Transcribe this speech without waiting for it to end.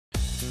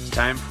It's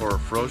time for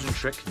frozen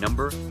trick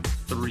number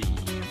 3.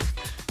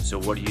 So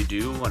what do you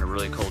do on a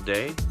really cold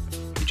day?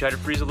 You try to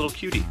freeze a little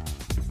cutie.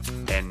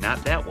 And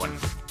not that one.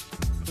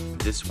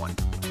 This one.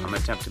 I'm going to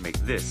attempt to make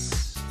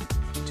this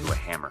into a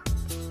hammer.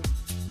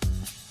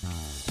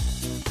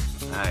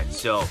 Alright,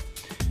 so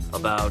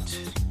about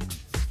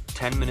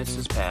 10 minutes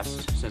has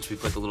passed since we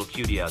put the little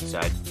cutie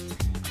outside.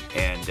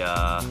 And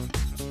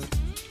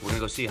we're going to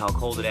go see how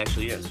cold it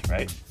actually is,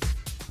 right?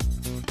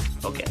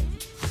 Okay.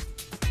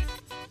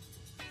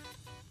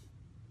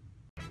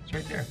 It's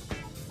right there.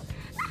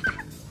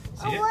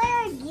 See it? I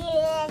want to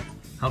get it.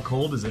 How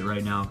cold is it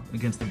right now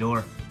against the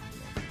door?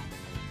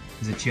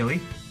 Is it chilly?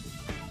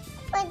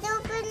 But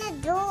open the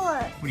door.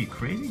 What are you,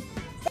 crazy?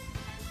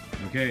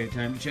 Okay,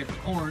 time to check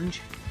the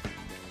orange.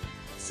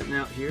 Sitting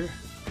out here.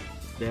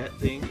 That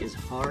thing is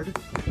hard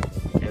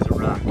as a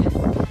rock. The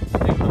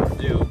thing I'm gonna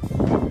do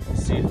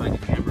is see if I can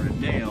hammer a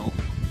nail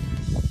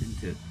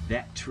into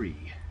that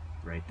tree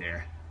right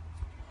there.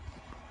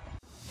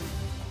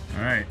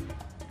 Alright,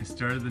 I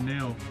started the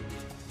nail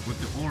with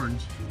the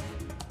orange.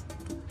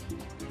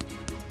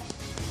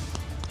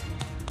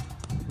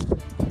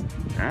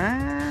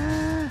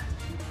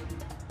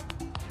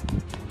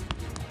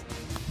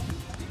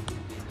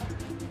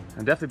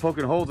 I'm definitely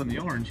poking holes in the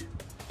orange.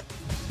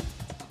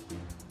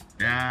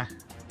 Yeah,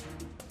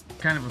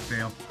 kind of a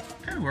fail.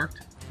 Kind of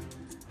worked.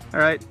 All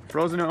right,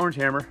 frozen orange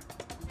hammer.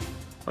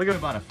 I'll give it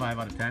about a 5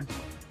 out of 10.